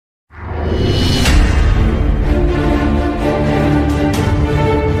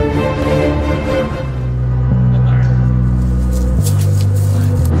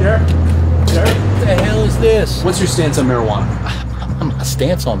What's your stance on marijuana? My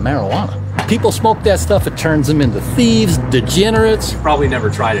stance on marijuana. People smoke that stuff, it turns them into thieves, degenerates. Probably never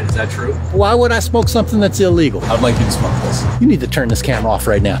tried it, is that true? Why would I smoke something that's illegal? I'd like you to smoke this. You need to turn this camera off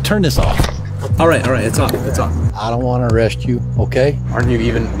right now. Turn this off. All right, it's off, it's off. I don't want to arrest you, okay? Aren't you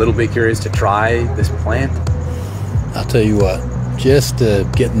even a little bit curious to try this plant? I'll tell you what, just to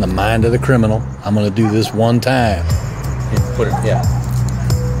get in the mind of the criminal, I'm gonna do this one time. Put it, yeah.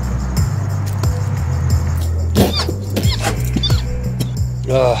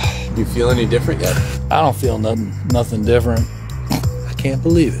 Do you feel any different yet? I don't feel nothing different. I can't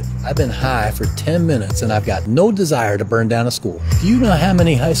believe it. I've been high for 10 minutes and I've got no desire to burn down a school. Do you know how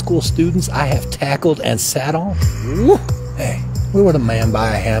many high school students I have tackled and sat on? Woo! Hey, where would a man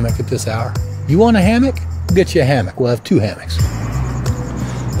buy a hammock at this hour? You want a hammock? We'll get you a hammock. We'll have 2 hammocks.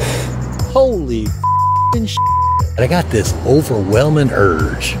 Holy shit. I got this overwhelming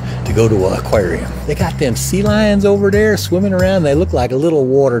urge to go to an aquarium. They got them sea lions over there swimming around. They look like little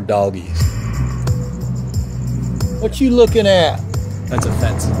water doggies. What you looking at? That's a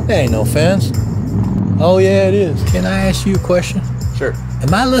fence. There ain't no fence. Oh yeah, it is. Can I ask you a question? Sure.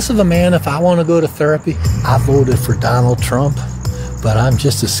 Am I less of a man if I want to go to therapy? I voted for Donald Trump, but I'm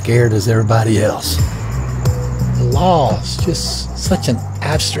just as scared as everybody else. The law's just such an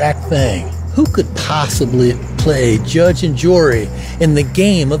abstract thing. Who could possibly play judge and jury in the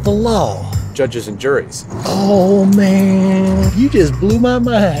game of the law? Judges and juries. Oh man, you just blew my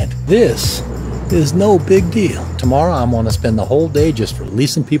mind. This is no big deal. Tomorrow I'm going to spend the whole day just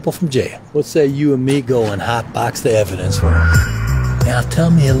releasing people from jail. Let's say you and me go and hotbox the evidence for them. Now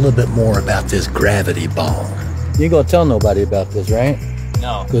tell me a little bit more about this gravity bong. You ain't going to tell nobody about this, right?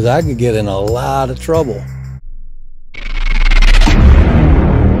 No. Because I could get in a lot of trouble.